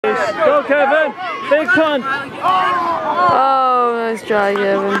race. Go, Kevin. Big punt. Oh, nice try,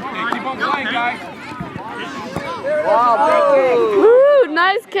 Kevin. Keep on playing, guys. Wow, big kick. Woo,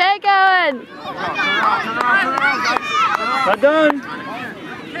 nice kick, Owen. Not done.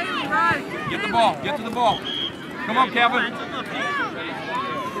 Get the ball. Get to the ball. Come on, Kevin.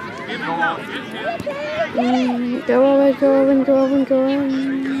 Go, Owen, go, Owen, go, Owen, go,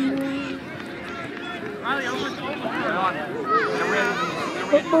 Owen.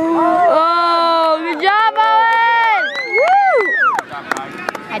 Oh, good job, Owen! Woo!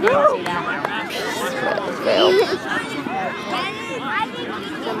 I didn't see that.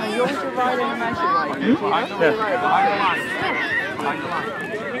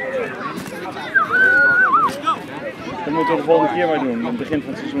 Dat moeten we de volgende keer maar doen. Aan het begin van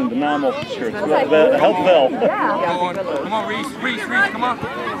het seizoen de naam op het shirt. Helpt wel. Come on, Reese, come on.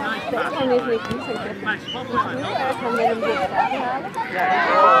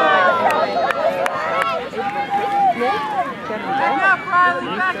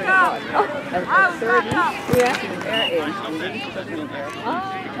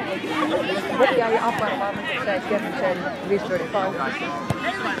 Ja, je afvraagt waarom ik zei Kevin zijn wist door de fout.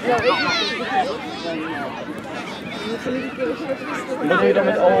 Wat doe je dan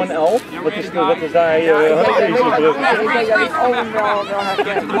met Owen 11? Wat is daar Ik denk dat Owen wel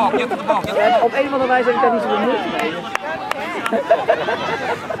herkent. Op een of andere wijze heb ik daar niet zoveel moeite mee.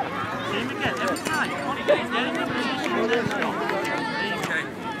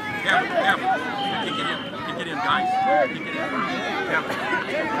 Kick it in, guys. Kick it in.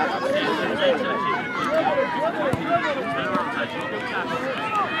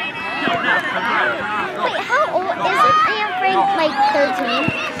 Wait, how old isn't Aunt Frank like 13?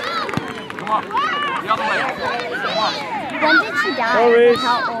 Come on. The other way. Come on. When did she die?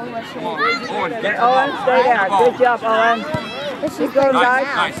 How old was she? Owen, Owen, stay there. Good job, Owen. Was she Good, guys.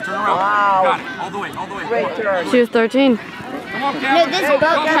 Nice, turn around. Wow. Got it. All the way. Great turn. She was 13. Come on, No, Kevin. this boat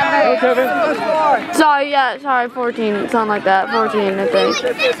covered. Sorry, yeah, sorry, 14. Something like that. 14, I think.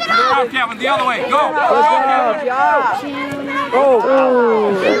 Turn around, Kevin. The other way. Go. Good job. Oh.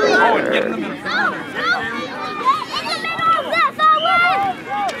 Owen, get in the middle.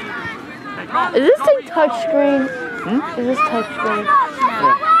 Is this thing touchscreen? Is this touchscreen?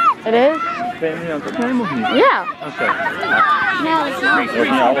 Yeah. It is? Ben je niet aan het opnemen of niet? Ja. Oké. No, it's not. Je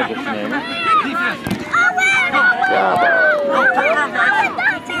hoeft niet alles op te nemen.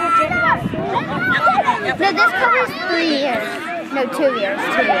 No, this covers 3 years. No, 2 years.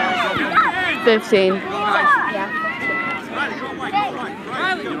 2 years. 15. Yeah.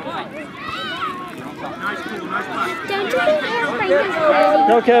 Don't you think Aunt Frank is pretty?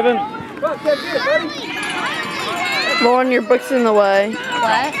 Go, Kevin. Lauren, your book's in the way.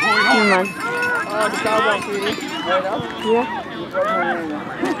 What? Never mind.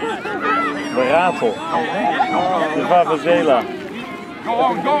 De ratel. De Vavazela. Go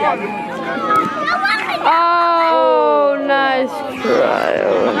on, go on. Oh, nice try.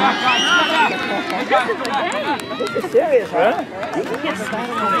 This is serious, huh?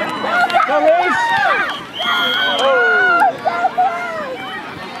 Go, Reese.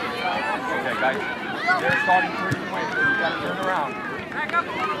 Okay, guys. They're starting to win. You gotta turn around.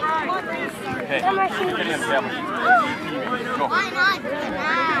 Okay, get in, Kevin. Go.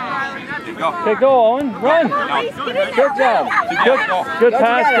 Go. Okay, go, Owen. Run. Good job. Good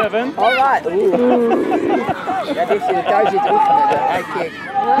pass, Kevin. All right. Ja, dit is thuis zit oefenen, de high kick.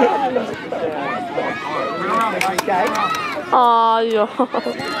 Kijk. Oh, joh. Go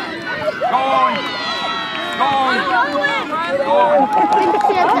on. Go on. Go on. Go on.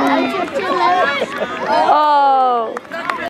 Oh.